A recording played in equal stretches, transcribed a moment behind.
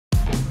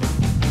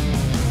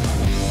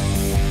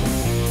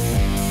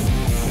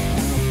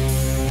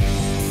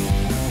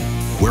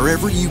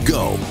Wherever you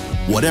go,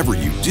 whatever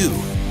you do,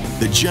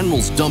 the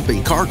General's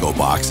dumping cargo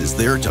box is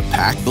there to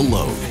pack the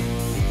load.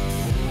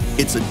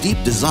 It's a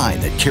deep design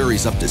that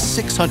carries up to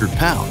 600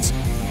 pounds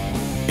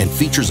and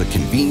features a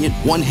convenient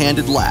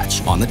one-handed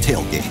latch on the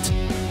tailgate.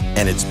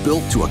 And it's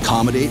built to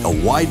accommodate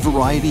a wide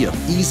variety of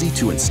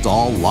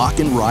easy-to-install lock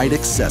and ride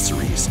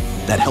accessories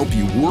that help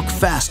you work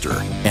faster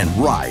and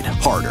ride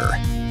harder.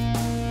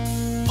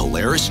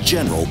 Polaris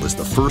General was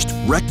the first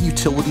rec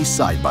utility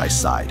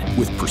side-by-side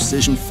with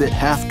precision-fit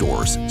half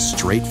doors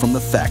straight from the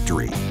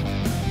factory.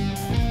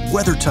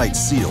 Weather-tight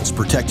seals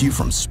protect you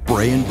from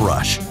spray and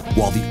brush,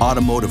 while the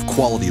automotive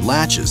quality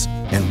latches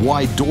and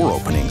wide door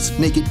openings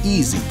make it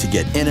easy to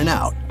get in and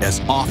out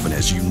as often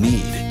as you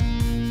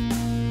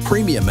need.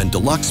 Premium and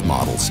deluxe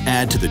models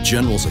add to the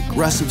General's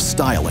aggressive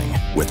styling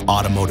with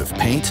automotive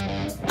paint,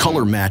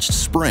 color-matched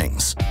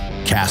springs,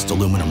 cast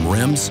aluminum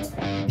rims,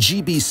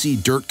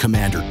 GBC Dirt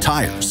Commander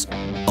tires,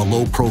 a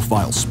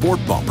low-profile sport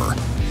bumper,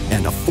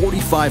 and a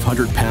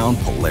 4,500-pound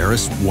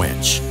Polaris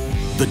winch.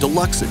 The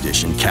Deluxe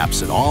Edition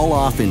caps it all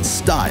off in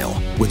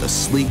style with a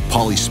sleek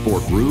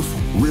polysport roof,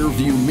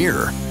 rear-view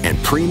mirror, and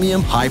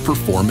premium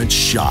high-performance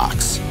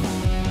shocks.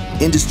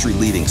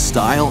 Industry-leading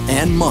style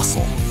and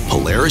muscle,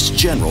 Polaris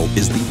General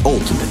is the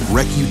ultimate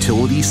rec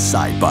utility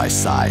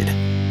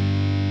side-by-side.